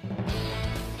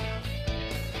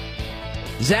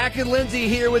Zach and Lindsay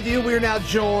here with you. We are now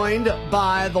joined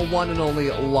by the one and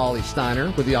only Lolly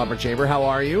Steiner with the Auburn Chamber. How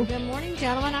are you? Good morning,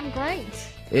 gentlemen. I'm great.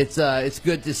 It's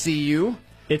good to see you.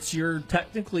 It's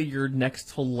technically your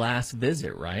next to last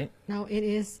visit, right? No, it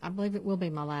is. I believe it will be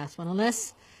my last one,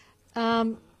 unless,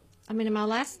 my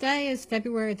last day is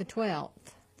February the 12th.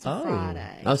 It's a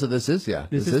Friday. Oh, so this is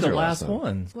This is the your last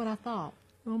one. That's what I thought.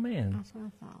 Oh man. That's what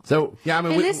I thought. So yeah, I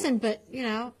mean, Hey, listen, but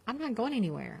I'm not going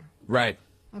anywhere. right?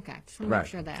 Okay, just want to make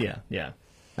sure that. Yeah.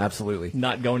 Absolutely.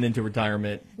 Not going into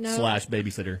retirement / No.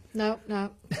 babysitter. No,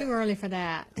 too early for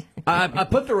that. I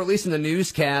put the release in the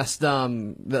newscast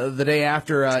the day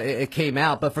after it came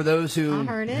out, but for those who I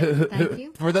heard it. Thank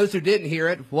you. For those who didn't hear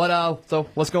it,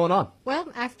 what's going on? Well,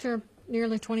 after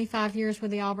nearly 25 years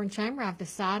with the Auburn Chamber, I've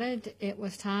decided it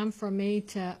was time for me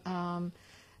to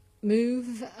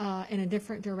move in a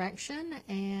different direction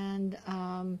and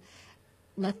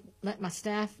let my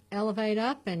staff elevate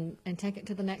up and take it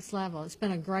to the next level. It's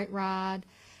been a great ride.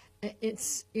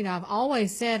 It's, I've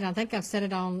always said, and I think I've said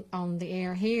it on the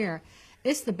air here,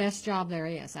 it's the best job there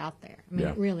is out there. I mean,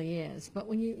 It really is. But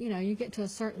when you get to a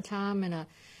certain time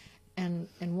in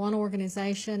one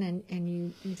organization and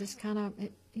you just kind of,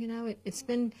 it's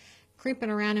been creeping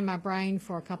around in my brain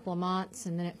for a couple of months,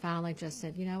 and then it finally just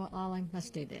said, you know what, Lolly, let's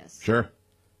do this. Sure.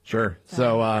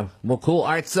 So, well, cool. All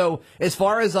right. So, as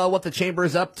far as what the chamber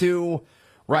is up to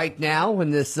right now, in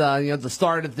this, the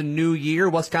start of the new year,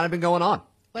 what's kind of been going on?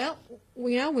 Well,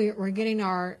 we're getting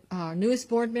our newest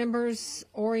board members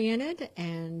oriented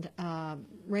and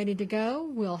ready to go.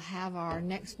 We'll have our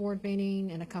next board meeting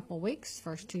in a couple of weeks,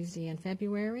 first Tuesday in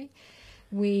February.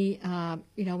 We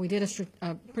did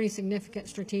a pretty significant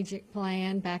strategic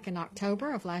plan back in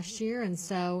October of last year, and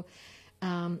so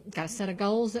got a set of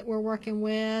goals that we're working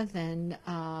with and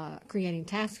creating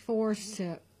task force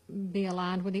to be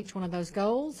aligned with each one of those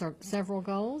goals or several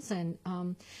goals. And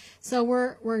so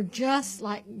we're just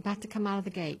like about to come out of the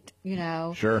gate,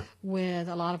 Sure. with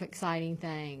a lot of exciting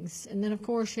things. And then, of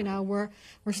course, we're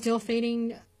still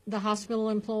feeding the hospital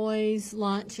employees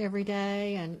lunch every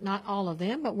day, and not all of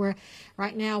them, but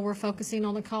right now we're focusing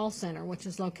on the call center, which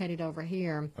is located over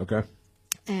here. Okay.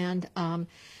 And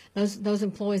those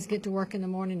employees get to work in the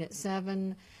morning at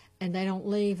 7, and they don't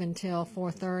leave until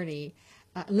 4:30.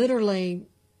 Literally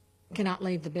cannot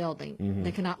leave the building. Mm-hmm.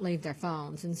 They cannot leave their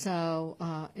phones. And so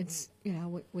it's,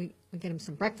 we get them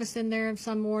some breakfast in there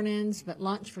some mornings, but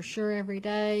lunch for sure every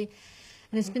day.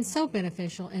 And it's been so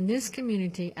beneficial. And this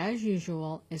community, as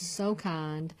usual, is so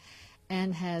kind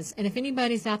and if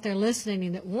anybody's out there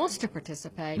listening that wants to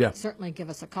participate, certainly give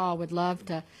us a call. We'd love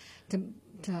to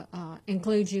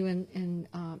include you in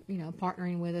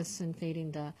partnering with us and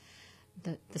feeding the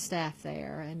staff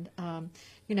there. And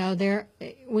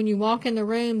when you walk in the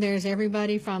room, there's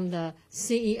everybody from the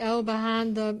CEO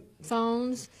behind the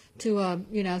phones to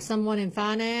someone in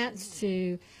finance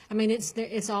to,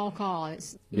 it's all call.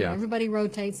 It's everybody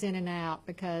rotates in and out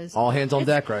because all hands on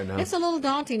deck right now. It's a little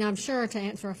daunting, I'm sure, to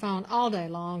answer a phone all day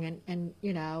long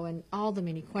and all the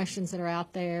many questions that are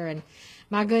out there. And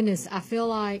my goodness, I feel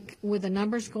like with the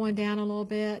numbers going down a little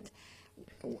bit,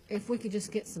 if we could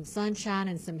just get some sunshine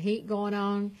and some heat going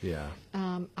on,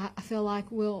 I feel like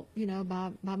we'll,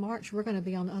 by March, we're going to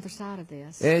be on the other side of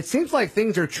this. And it seems like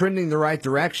things are trending the right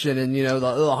direction, and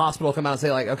the hospital will come out and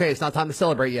say, like, okay, it's not time to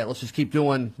celebrate yet. Let's just keep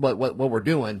doing what we're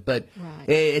doing. But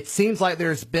it seems like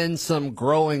there's been some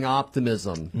growing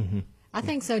optimism. Mm-hmm. I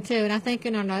think so too, and I think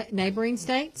in our neighboring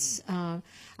states, I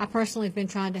personally have been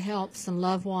trying to help some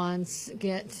loved ones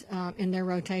get in their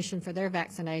rotation for their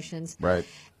vaccinations. Right.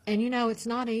 And it's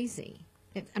not easy.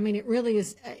 It really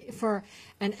is. I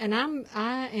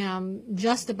am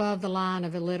just above the line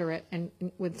of illiterate and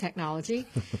with technology.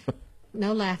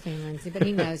 No laughing, Lindsay, but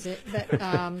he knows it.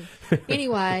 But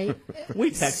anyway, we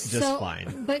text just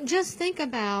fine. But just think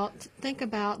about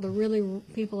the really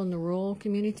people in the rural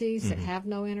communities that have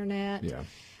no internet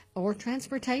or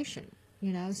transportation.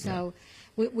 So.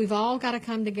 We've all got to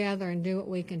come together and do what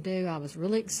we can do. I was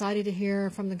really excited to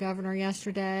hear from the governor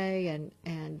yesterday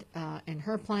and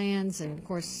her plans, and of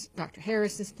course Dr.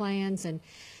 Harris's plans, and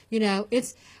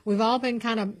we've all been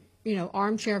kind of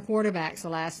armchair quarterbacks the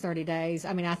last 30 days.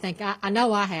 I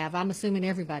know I have. I'm assuming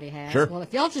everybody has. Sure. Well,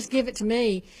 if y'all just give it to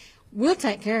me, we'll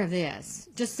take care of this.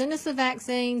 Just send us the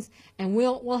vaccines, and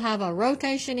we'll have a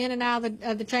rotation in and out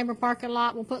of the chamber parking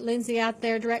lot. We'll put Lindsay out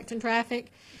there directing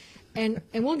traffic. And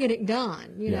we'll get it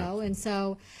done, know. And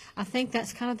so I think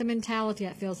that's kind of the mentality.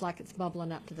 It feels like it's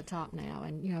bubbling up to the top now.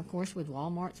 And, of course, with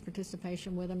Walmart's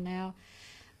participation with them now,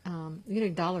 You get a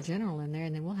Dollar General in there,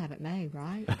 and then we'll have it made,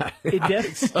 right?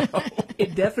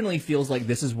 It definitely feels like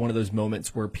this is one of those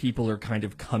moments where people are kind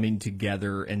of coming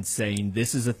together and saying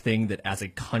this is a thing that as a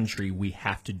country we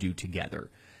have to do together.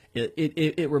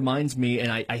 It reminds me,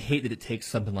 and I hate that it takes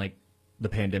something like the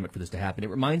pandemic for this to happen. It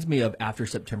reminds me of after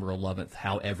September 11th,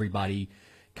 how everybody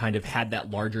kind of had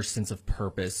that larger sense of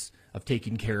purpose of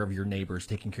taking care of your neighbors,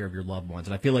 taking care of your loved ones.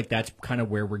 And I feel like that's kind of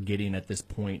where we're getting at this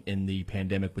point in the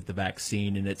pandemic with the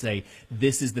vaccine. And it's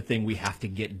this is the thing we have to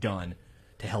get done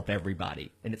to help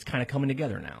everybody. And it's kind of coming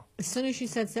together now. As soon as you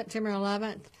said September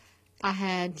 11th, I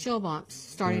had chill bumps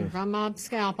starting from my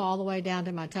scalp all the way down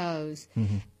to my toes.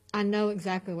 Mm-hmm. I know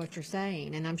exactly what you're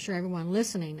saying, and I'm sure everyone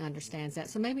listening understands that.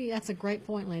 So maybe that's a great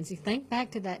point, Lindsay. Think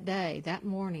back to that day, that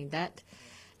morning,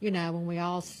 when we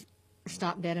all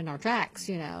stopped dead in our tracks,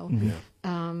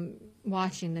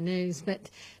 watching the news. But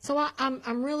so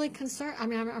I'm really concerned. I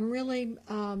mean,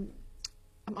 I'm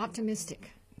optimistic,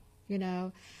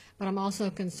 but I'm also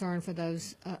concerned for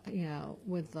those,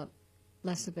 with the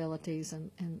less abilities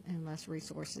and less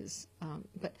resources.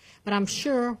 But I'm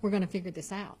sure we're going to figure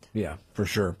this out. Yeah, for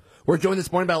sure. We're joined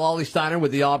this morning by Lolly Steiner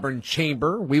with the Auburn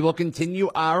Chamber. We will continue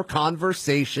our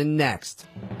conversation next.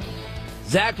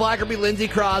 Zach Blackerby, Lindsey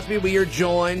Crosby. We are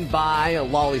joined by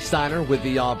Lolly Steiner with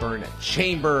the Auburn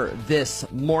Chamber this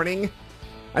morning.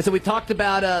 All right, so we talked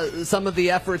about some of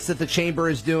the efforts that the Chamber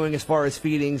is doing as far as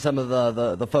feeding some of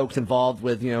the folks involved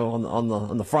with,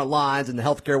 on the front lines and the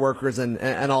healthcare workers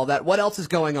and all that. What else is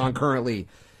going on currently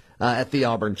at the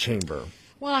Auburn Chamber?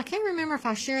 Well, I can't remember if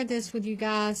I shared this with you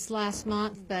guys last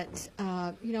month, but,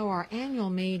 our annual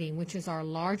meeting, which is our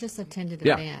largest attended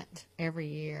event every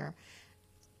year,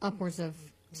 upwards of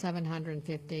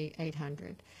 750,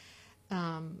 800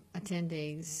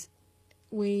 attendees.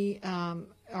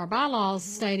 Our bylaws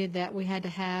stated that we had to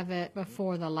have it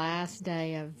before the last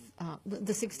day of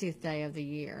the 60th day of the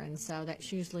year, and so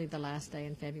that's usually the last day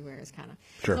in February. Is kind of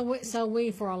sure. So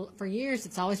we for years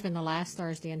it's always been the last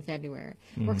Thursday in February.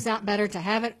 Works out better to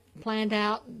have it planned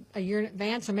out a year in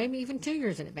advance, or maybe even 2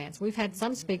 years in advance. We've had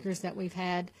some speakers that we've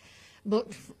had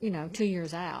booked, 2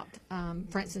 years out.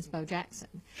 For instance, Bo Jackson.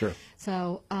 Sure.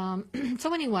 So,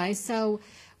 so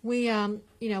we,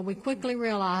 we quickly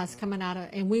realized coming out of,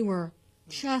 and we were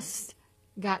just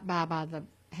got by the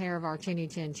hair of our chinny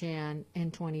chin chin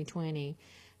in 2020,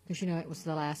 because it was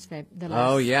the last.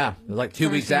 Oh yeah, it was like 2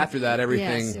 weeks after that.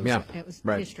 Everything. Yes, it was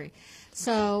right. History.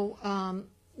 So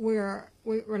we're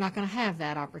not going to have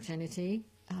that opportunity.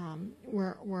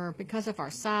 We're because of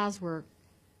our size, we're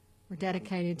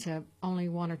dedicated to only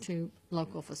 1 or 2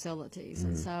 local facilities,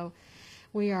 and so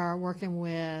we are working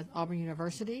with Auburn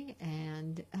University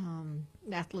and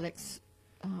the athletics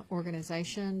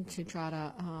organization to try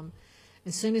to,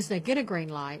 as soon as they get a green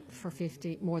light for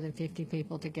more than 50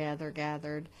 people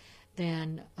gathered,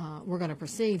 then we're going to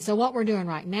proceed. So what we're doing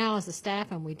right now as a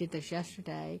staff, and we did this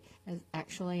yesterday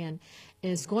actually, and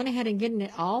is going ahead and getting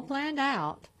it all planned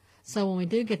out. So when we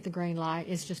do get the green light,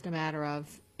 it's just a matter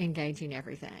of engaging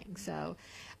everything. So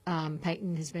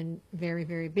Peyton has been very,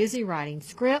 very busy writing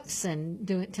scripts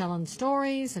and telling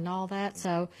stories and all that.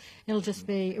 So it'll just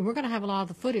be, we're going to have a lot of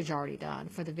the footage already done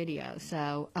for the video.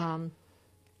 So,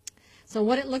 so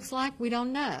what it looks like, we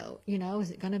don't know. Is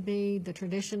it going to be the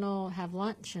traditional have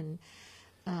lunch and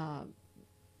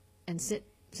sit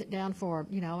down for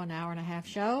an hour and a half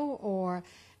show, or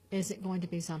is it going to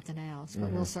be something else? But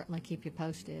we'll certainly keep you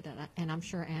posted, and I'm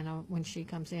sure Anna, when she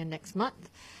comes in next month,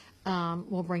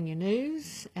 we'll bring you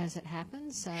news as it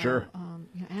happens. So, sure.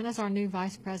 Anna's our new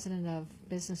Vice President of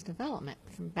Business Development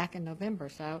from back in November,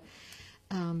 so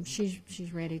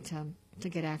she's ready to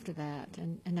get after that,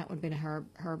 and that would be her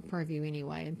purview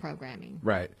anyway in programming.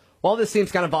 Right. Well, this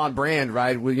seems kind of on brand,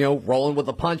 right? Rolling with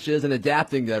the punches and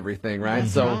adapting to everything, right?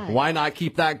 That's so right. Why not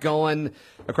keep that going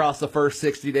across the first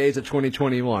 60 days of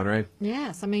 2021, right?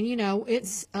 Yes. I mean,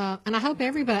 it's, and I hope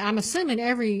everybody, I'm assuming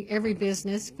every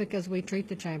business, because we treat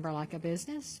the chamber like a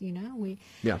business, we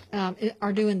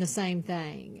are doing the same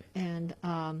thing. And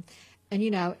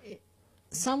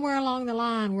somewhere along the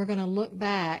line, we're going to look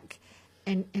back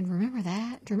and remember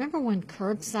that. Do you remember when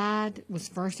curbside was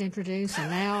first introduced, and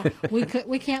now we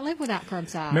can't live without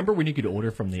curbside? Remember when you could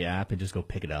order from the app and just go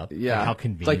pick it up? Yeah. Like how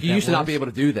convenient. It's like you used to not be able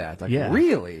to do that. Like,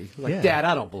 really? Like, Dad,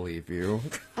 I don't believe you.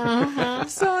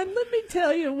 Son, let me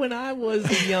tell you, when I was a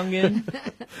youngin',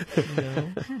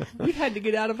 we had to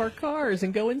get out of our cars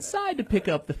and go inside to pick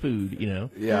up the food,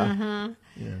 Yeah.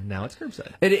 Now it's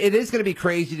curbside. It is going to be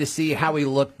crazy to see how we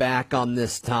look back on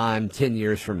this time 10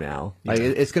 years from now. Like,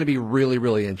 it's going to be really,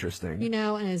 really interesting.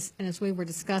 And as we were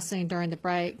discussing during the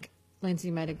break, Lindsay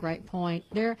made a great point.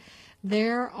 There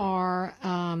are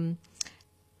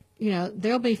you know,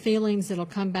 there'll be feelings that'll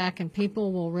come back, and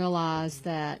people will realize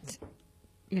that,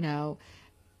 you know,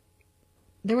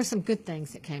 there were some good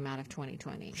things that came out of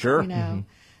 2020. Sure. You know,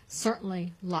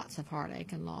 certainly lots of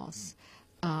heartache and loss,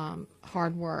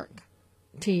 hard work,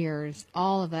 tears,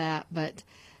 all of that. But,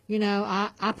 you know,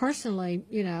 I personally,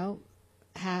 you know,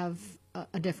 have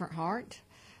a different heart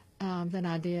than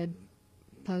I did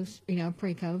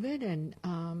pre-COVID.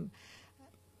 And,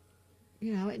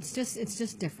 you know, it's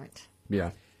just different.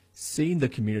 Yeah. Seeing the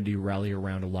community rally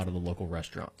around a lot of the local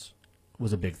restaurants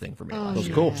was a big thing for me. Oh, last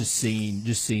year. cool. Just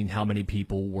seeing how many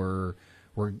people were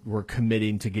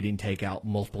committing to getting takeout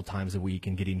multiple times a week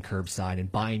and getting curbside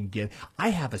and buying gift. I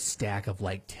have a stack of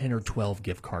like 10 or 12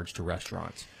 gift cards to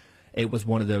restaurants. It was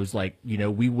one of those, like, you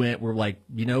know, we're like,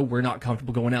 you know, we're not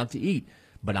comfortable going out to eat,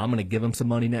 but I'm going to give them some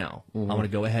money now. I'm going to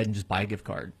go ahead and just buy a gift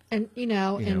card. And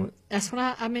that's what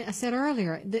I said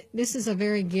earlier. This is a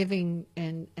very giving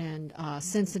and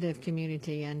sensitive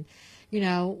community. And you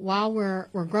know, while we're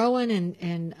growing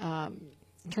and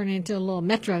turning into a little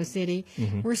metro city,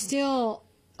 we're still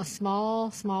a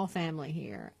small family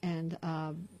here, and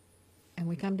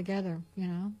we come together. You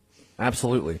know.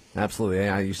 Absolutely.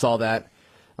 Yeah, you saw that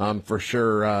for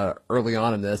sure early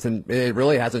on in this, and it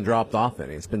really hasn't dropped off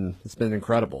any. It's been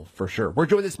incredible for sure. We're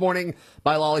joined this morning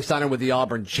by Lolly Steiner with the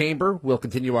Auburn Chamber. We'll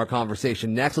continue our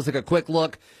conversation next. Let's take a quick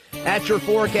look at your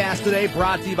forecast today,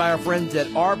 brought to you by our friends at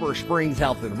Arbor Springs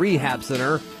Health and Rehab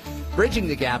Center, bridging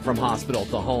the gap from hospital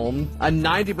to home. A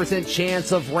 90%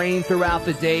 chance of rain throughout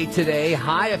the day today,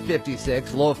 high of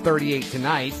 56, low of 38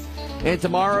 tonight. And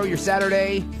tomorrow, your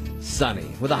Saturday,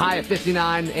 sunny with a high of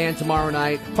 59, and tomorrow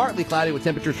night partly cloudy with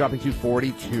temperatures dropping to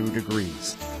 42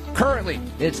 degrees. Currently,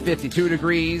 it's 52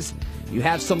 degrees. You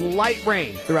have some light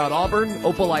rain throughout Auburn,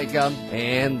 Opelika,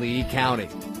 and Lee County.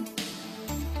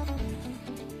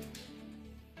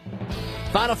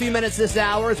 Final few minutes this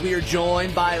hour as we are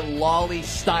joined by Lolly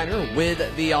Steiner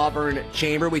with the Auburn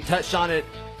Chamber. We touched on it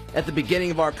at the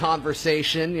beginning of our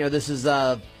conversation. You know, this is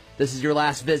your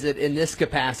last visit in this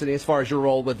capacity as far as your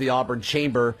role with the Auburn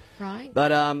Chamber. Right.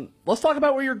 But let's talk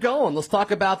about where you're going. Let's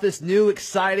talk about this new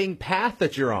exciting path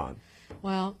that you're on.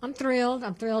 Well, I'm thrilled.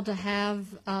 I'm thrilled to have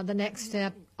the next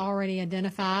step already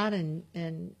identified and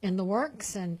in the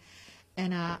works. And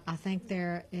I think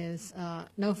there is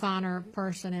no finer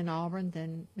person in Auburn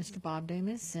than Mr. Bob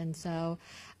Dumas. And so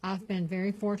I've been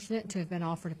very fortunate to have been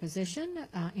offered a position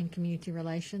in community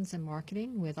relations and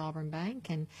marketing with Auburn Bank.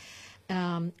 And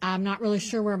I'm not really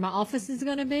sure where my office is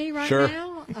going to be right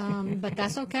now, but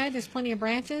that's okay. There's plenty of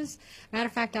branches. Matter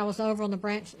of fact, I was over on the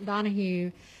branch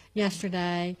Donahue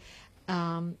yesterday,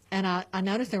 and I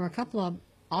noticed there were a couple of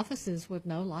offices with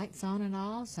no lights on and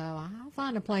all, so I'll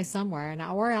find a place somewhere,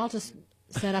 or I'll just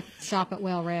set up shop at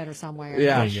Well Red or somewhere.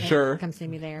 Yeah, and sure. Come see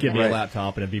me there. Give me a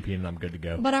laptop and a VPN and I'm good to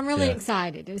go. But I'm really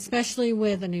excited, especially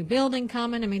with a new building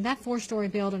coming. I mean, that 4-story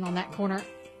building on that corner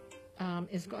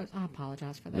is. I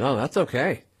apologize for that. No, that's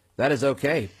okay. That is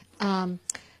okay.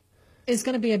 It's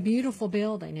going to be a beautiful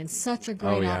building and such a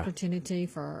great opportunity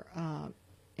for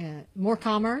more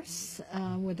commerce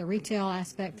with the retail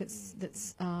aspect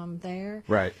that's there.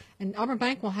 Right. And Auburn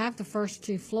Bank will have the first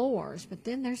 2 floors, but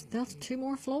then there's 2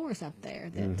 more floors up there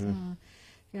that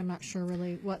I'm not sure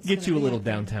really what's Get you a little up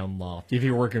there. downtown loft. If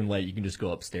you're working late, you can just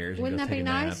go upstairs. Wouldn't and that go take be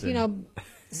a nap nice? and- You know,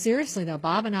 seriously though,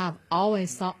 Bob and I have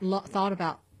always thought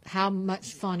about how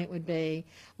much fun it would be,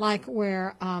 like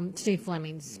where Steve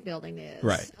Fleming's building is.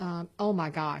 Right. Oh my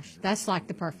gosh, that's like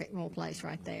the perfect little place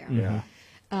right there. Yeah.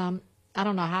 I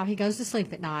don't know how he goes to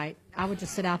sleep at night. I would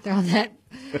just sit out there on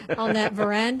that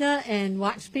veranda and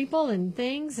watch people and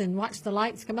things and watch the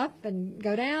lights come up and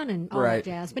go down and all that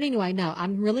jazz. But anyway, no,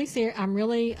 I'm really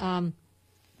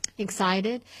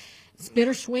excited. It's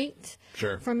bittersweet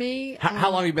for me. How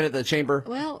long have you been at the chamber?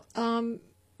 Well,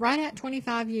 right at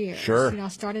 25 years. Sure. You know, I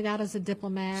started out as a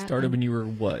diplomat. Started when you were,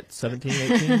 what, 17,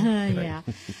 18? Yeah.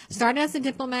 Started as a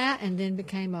diplomat and then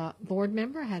became a board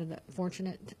member. Had a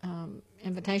fortunate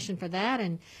invitation for that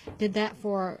and did that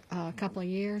for a couple of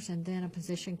years. And then a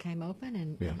position came open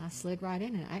and I slid right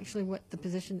in. And actually the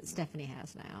position that Stephanie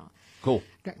has now. Cool.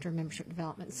 Director of Membership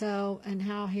Development. So, and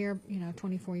how here,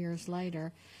 24 years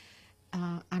later,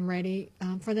 I'm ready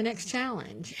for the next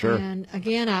challenge. Sure. And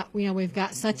again, we've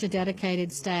got such a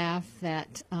dedicated staff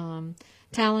that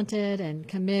talented and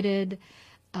committed,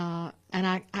 and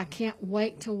I can't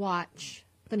wait to watch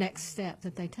the next step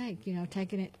that they take.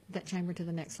 Taking that chamber to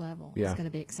the next level. Yeah. It's going to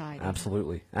be exciting.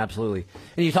 Absolutely.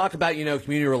 And you talk about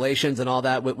community relations and all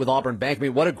that with Auburn Bank. I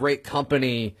mean, what a great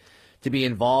company to be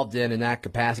involved in that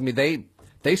capacity. I mean,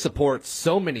 they support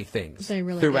so many things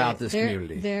throughout this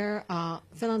community. Their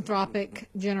philanthropic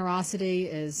generosity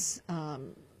is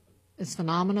is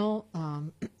phenomenal.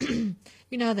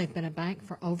 They've been a bank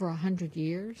for over 100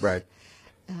 years. Right.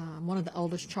 One of the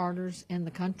oldest charters in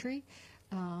the country.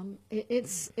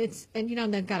 It's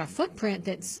they've got a footprint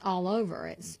that's all over.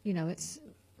 It's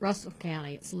Russell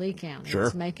County, it's Lee County, Sure.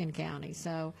 It's Macon County,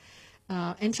 so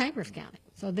and Chambers County.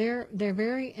 So they're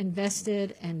very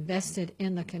invested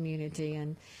in the community,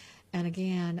 and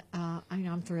again,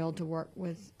 I'm thrilled to work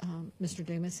with Mr.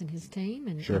 Dumas and his team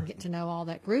and get to know all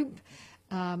that group.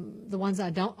 The ones I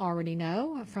don't already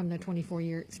know from the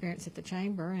 24-year experience at the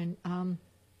chamber, and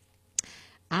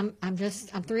I'm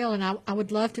thrilled, and I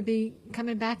would love to be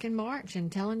coming back in March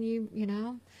and telling you,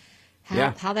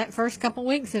 how that first couple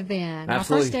weeks have been. Absolutely. My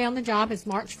first day on the job is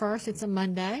March 1st. It's a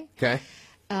Monday. Okay.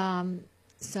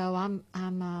 So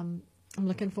I'm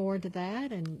looking forward to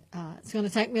that, and it's going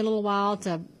to take me a little while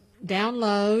to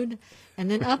download and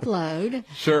then upload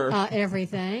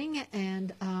everything,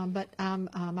 and but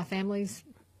my family's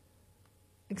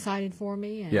excited for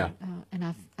me, and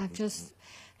and I've just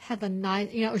had the nice,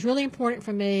 it was really important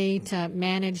for me to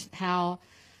manage how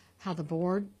the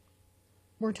board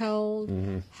were told,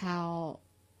 how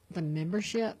the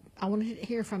membership. I wanted to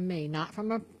hear from me, not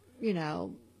from a,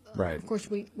 right. Of course,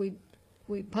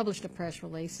 we published a press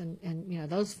release and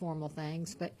those formal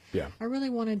things, but I really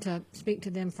wanted to speak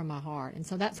to them from my heart, and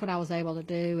so that's what I was able to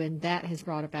do, and that has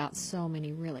brought about so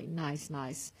many really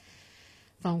nice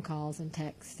phone calls and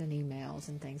texts and emails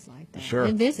and things like that. Sure.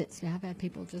 And visits. I've had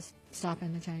people just stop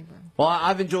in the chamber. Well,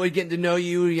 I've enjoyed getting to know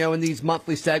you, in these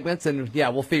monthly segments, and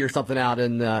we'll figure something out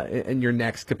in your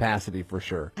next capacity for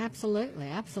sure. Absolutely.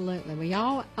 Well,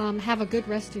 y'all have a good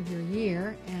rest of your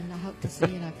year, and I hope to see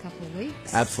you in a couple of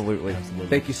weeks. Absolutely.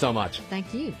 Thank you so much.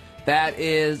 Thank you. That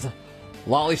is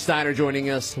Lolly Steiner joining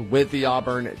us with the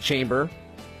Auburn Chamber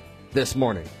this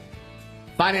morning.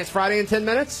 Finance Friday in 10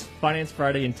 minutes? Finance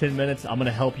Friday in 10 minutes. I'm going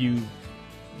to help you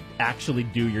actually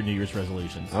do your New Year's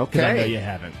resolutions. Okay. Because I know you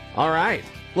haven't. All right.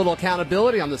 A little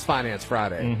accountability on this Finance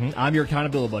Friday. I'm your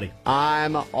accountability buddy.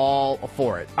 I'm all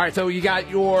for it. All right, so you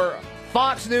got your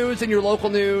Fox News and your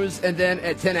local news, and then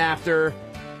at 10 after,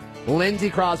 Lindsey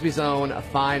Crosby's own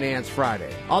Finance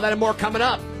Friday. All that and more coming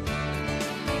up.